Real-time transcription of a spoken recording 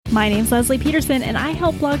My name's Leslie Peterson, and I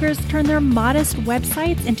help bloggers turn their modest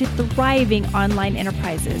websites into thriving online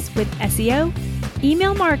enterprises with SEO,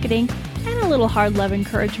 email marketing, and a little hard love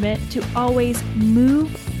encouragement to always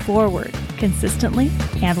move forward consistently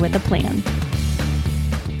and with a plan.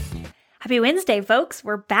 Happy Wednesday, folks.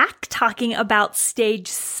 We're back talking about Stage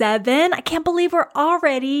 7. I can't believe we're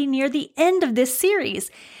already near the end of this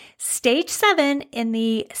series. Stage 7 in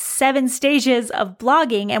the 7 stages of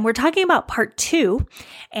blogging, and we're talking about part 2.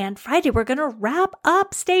 And Friday, we're going to wrap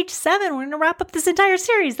up Stage 7. We're going to wrap up this entire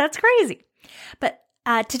series. That's crazy. But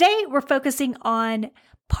today, we're focusing on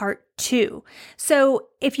part 2. So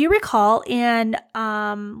if you recall, in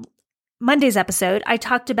Monday's episode, I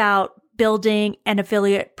talked about building an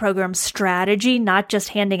affiliate program strategy, not just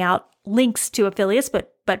handing out links to affiliates,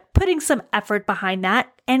 but putting some effort behind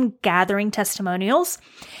that and gathering testimonials.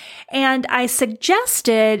 And I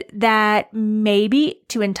suggested that maybe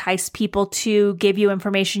to entice people to give you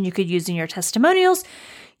information you could use in your testimonials,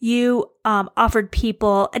 you offered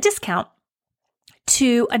people a discount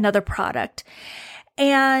to another product.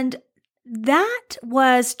 And that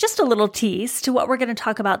was just a little tease to what we're going to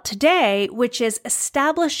talk about today, which is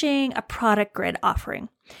establishing a product grid offering.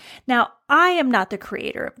 Now, I am not the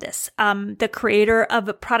creator of this. The creator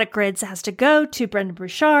of product grids has to go to Brendon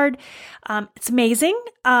Burchard. It's amazing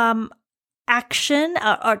action,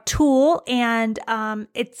 a tool, and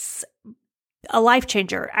it's a life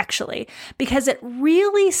changer, actually, because it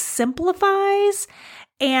really simplifies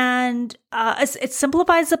and it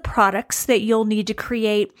simplifies the products that you'll need to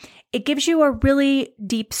create. It gives you a really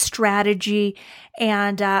deep strategy,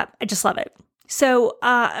 and I just love it. So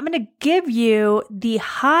I'm going to give you the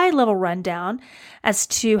high-level rundown as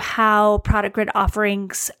to how product grid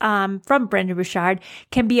offerings from Brendon Burchard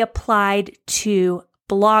can be applied to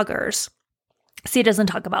bloggers. See, it doesn't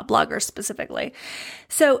talk about bloggers specifically.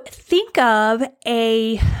 So think of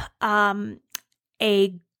a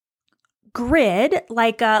grid,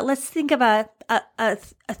 like let's think of a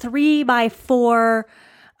 3x4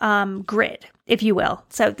 grid, if you will.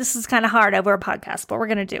 So this is kind of hard over a podcast, but we're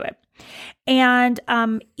going to do it. And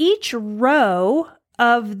each row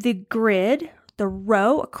of the grid, the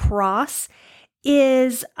row across,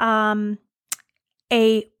 is a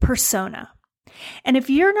persona. And if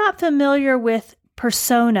you're not familiar with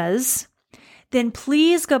personas, then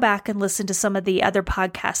please go back and listen to some of the other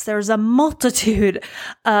podcasts. There's a multitude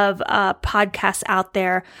of podcasts out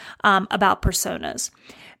there about personas.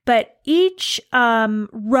 But each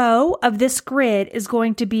row of this grid is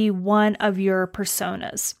going to be one of your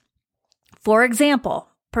personas. For example,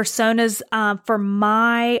 personas for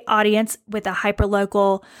my audience with a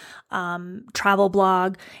hyperlocal travel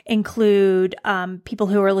blog include people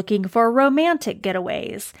who are looking for romantic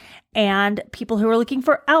getaways, and people who are looking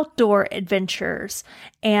for outdoor adventures,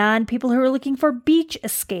 and people who are looking for beach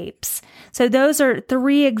escapes. So those are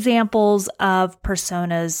 3 examples of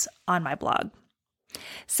personas on my blog.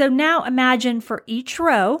 So now imagine for each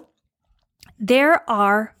row, there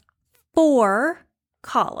are 4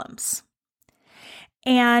 columns.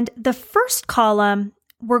 And the first column,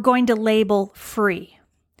 we're going to label free.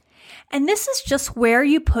 And this is just where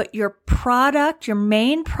you put your product, your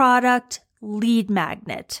main product lead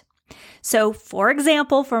magnet. So for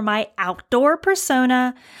example, for my outdoor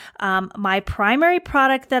persona, my primary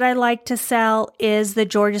product that I like to sell is the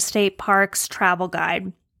Georgia State Parks Travel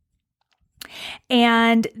Guide.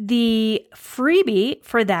 And the freebie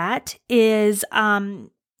for that is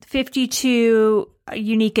 52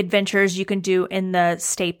 unique adventures you can do in the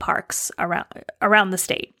state parks around the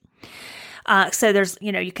state. So there's,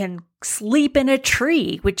 you can sleep in a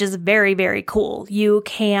tree, which is very, very cool. You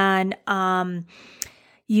can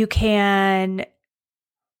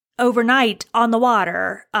overnight on the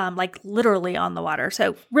water, like literally on the water.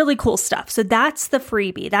 So really cool stuff. So that's the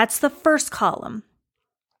freebie. That's the first column.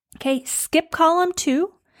 Okay, skip column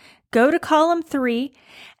 2, go to column 3,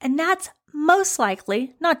 and that's most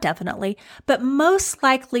likely, not definitely, but most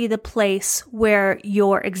likely the place where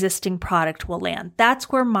your existing product will land. That's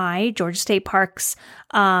where my Georgia State Parks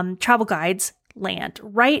travel guides land,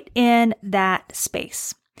 right in that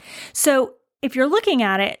space. So if you're looking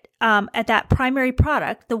at it, at that primary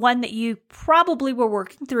product, the one that you probably were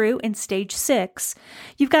working through in stage 6,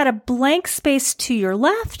 you've got a blank space to your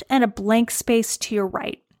left and a blank space to your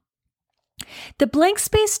right. The blank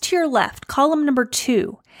space to your left, column number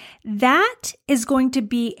 2, that is going to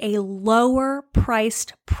be a lower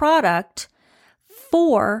priced product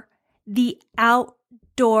for the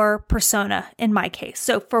outdoor persona in my case.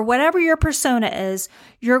 So for whatever your persona is,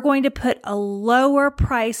 you're going to put a lower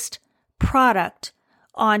priced product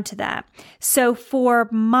onto that. So for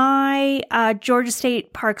my Georgia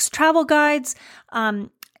State Parks travel guides,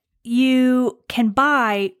 you can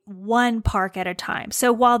buy one park at a time.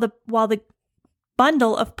 So while the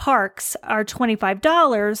bundle of parks are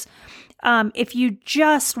 $25, if you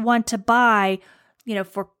just want to buy,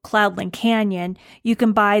 for Cloudland Canyon, you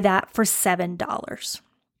can buy that for $7.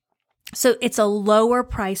 So it's a lower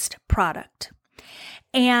priced product.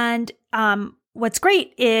 And what's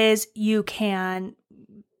great is you can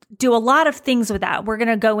do a lot of things with that. We're going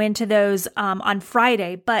to go into those on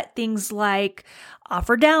Friday, but things like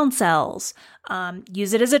offer downsells,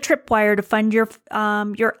 use it as a tripwire to fund your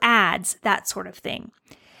ads, that sort of thing.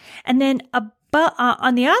 And then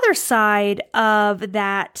on the other side of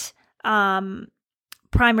that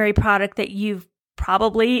primary product that you've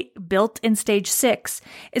probably built in stage 6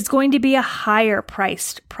 is going to be a higher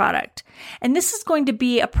priced product. And this is going to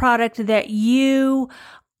be a product that you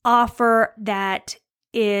offer that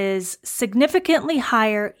is significantly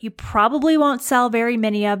higher. You probably won't sell very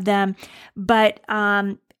many of them, but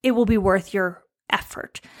it will be worth your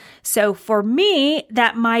effort. So for me,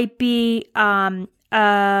 that might be,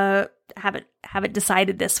 haven't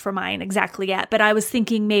decided this for mine exactly yet, but I was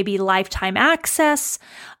thinking maybe lifetime access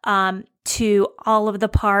to all of the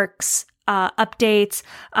parks, updates.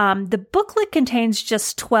 The booklet contains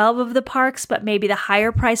just 12 of the parks, but maybe the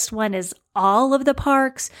higher priced one is all of the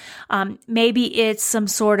parks. Maybe it's some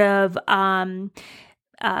sort of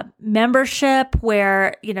membership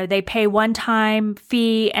where, they pay one-time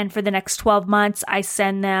fee, and for the next 12 months, I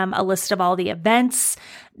send them a list of all the events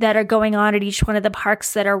that are going on at each one of the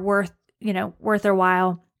parks that are worth their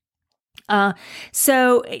while.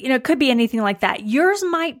 So, it could be anything like that. Yours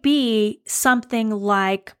might be something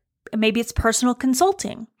like, maybe it's personal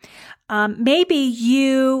consulting. Maybe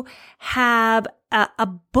you have a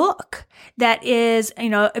book that is,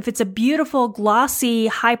 if it's a beautiful, glossy,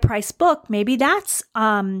 high-priced book, maybe that's,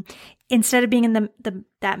 instead of being in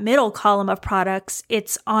that middle column of products,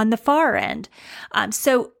 it's on the far end.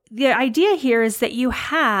 So the idea here is that you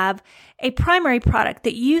have a primary product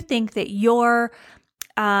that you think that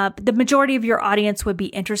the majority of your audience would be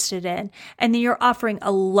interested in. And then you're offering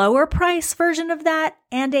a lower price version of that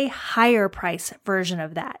and a higher price version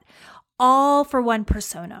of that, all for one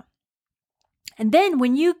persona. And then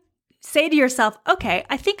when you say to yourself, okay,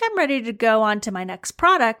 I think I'm ready to go on to my next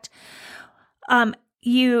product,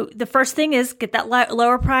 the first thing is get that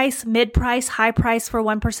lower price, mid price, high price for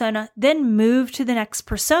one persona, then move to the next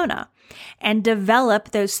persona and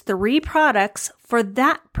develop those 3 products for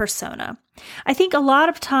that persona. I think a lot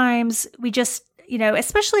of times we just,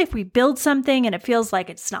 especially if we build something and it feels like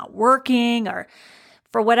it's not working, or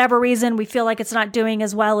for whatever reason, we feel like it's not doing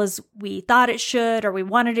as well as we thought it should or we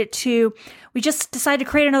wanted it to, we just decide to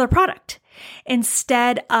create another product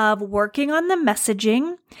instead of working on the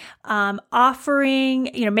messaging, offering,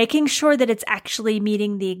 making sure that it's actually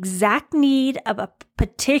meeting the exact need of a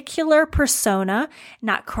particular persona,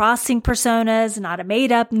 not crossing personas, not a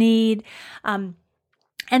made up need.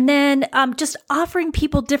 And then just offering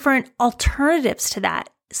people different alternatives to that.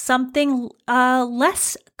 Something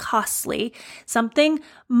less costly, something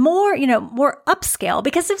more, more upscale.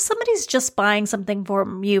 Because if somebody's just buying something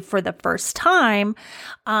from you for the first time,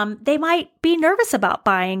 they might be nervous about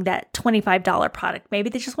buying that $25 product. Maybe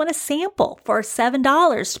they just want to sample for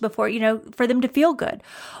 $7 before, for them to feel good.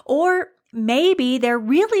 Or maybe they're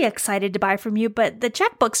really excited to buy from you, but the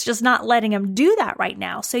checkbook's just not letting them do that right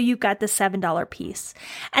now. So you've got the $7 piece.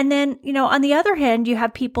 And then, on the other hand, you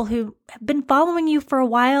have people who have been following you for a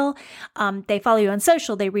while. They follow you on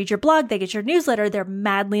social, they read your blog, they get your newsletter, they're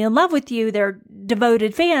madly in love with you, they're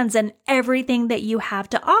devoted fans, and everything that you have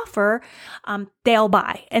to offer, they'll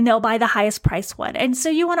buy, and they'll buy the highest price one. And so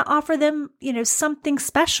you want to offer them, something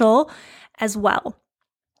special as well.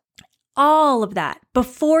 All of that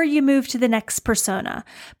before you move to the next persona,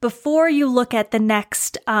 before you look at the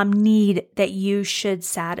next need that you should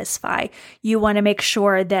satisfy. You want to make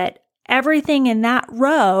sure that everything in that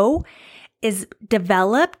row is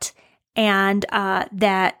developed, and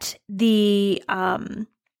that the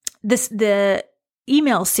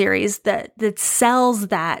email series that sells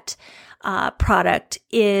that product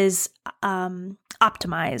is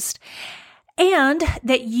optimized. And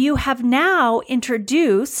that you have now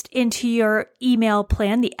introduced into your email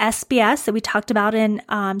plan, the SBS that we talked about in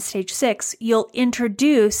stage 6, you'll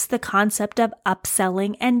introduce the concept of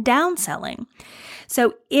upselling and downselling.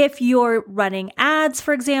 So if you're running ads,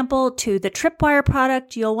 for example, to the Tripwire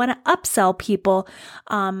product, you'll want to upsell people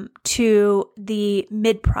to the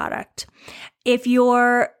mid product. If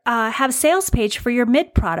you're have a sales page for your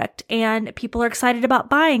mid product and people are excited about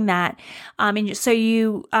buying that, and so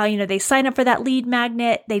they sign up for that lead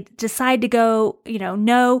magnet, they decide to go,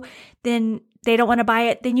 then they don't want to buy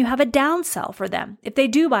it, then you have a downsell for them. If they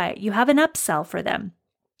do buy it, you have an upsell for them.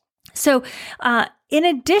 So in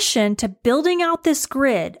addition to building out this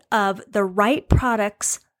grid of the right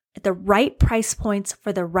products at the right price points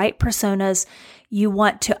for the right personas, you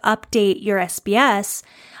want to update your SBS,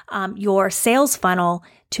 your sales funnel,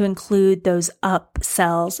 to include those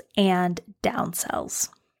upsells and downsells.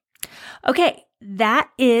 Okay, that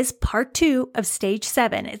is part 2 of stage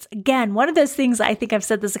 7. It's, again, one of those things, I think I've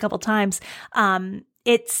said this a couple times.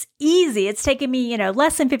 It's easy. It's taken me,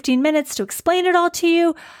 less than 15 minutes to explain it all to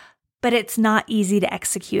you, but it's not easy to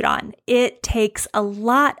execute on. It takes a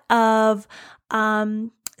lot of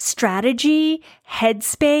strategy,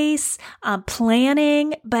 headspace,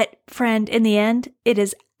 planning, but friend, in the end, it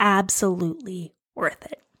is absolutely worth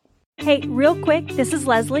it. Hey, real quick, this is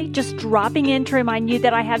Leslie, just dropping in to remind you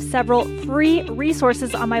that I have several free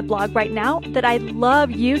resources on my blog right now that I'd love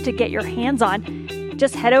you to get your hands on.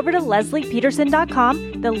 Just head over to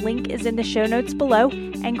lesliepeterson.com. The link is in the show notes below,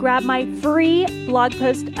 and grab my free blog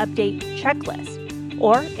post update checklist.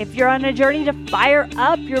 Or if you're on a journey to fire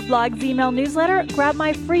up your blog's email newsletter, grab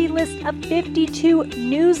my free list of 52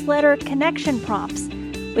 newsletter connection prompts.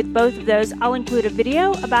 With both of those, I'll include a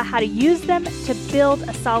video about how to use them to build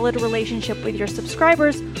a solid relationship with your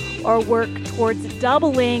subscribers or work towards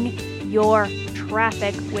doubling your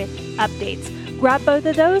traffic with updates. Grab both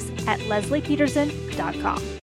of those at lesliepeterson.com.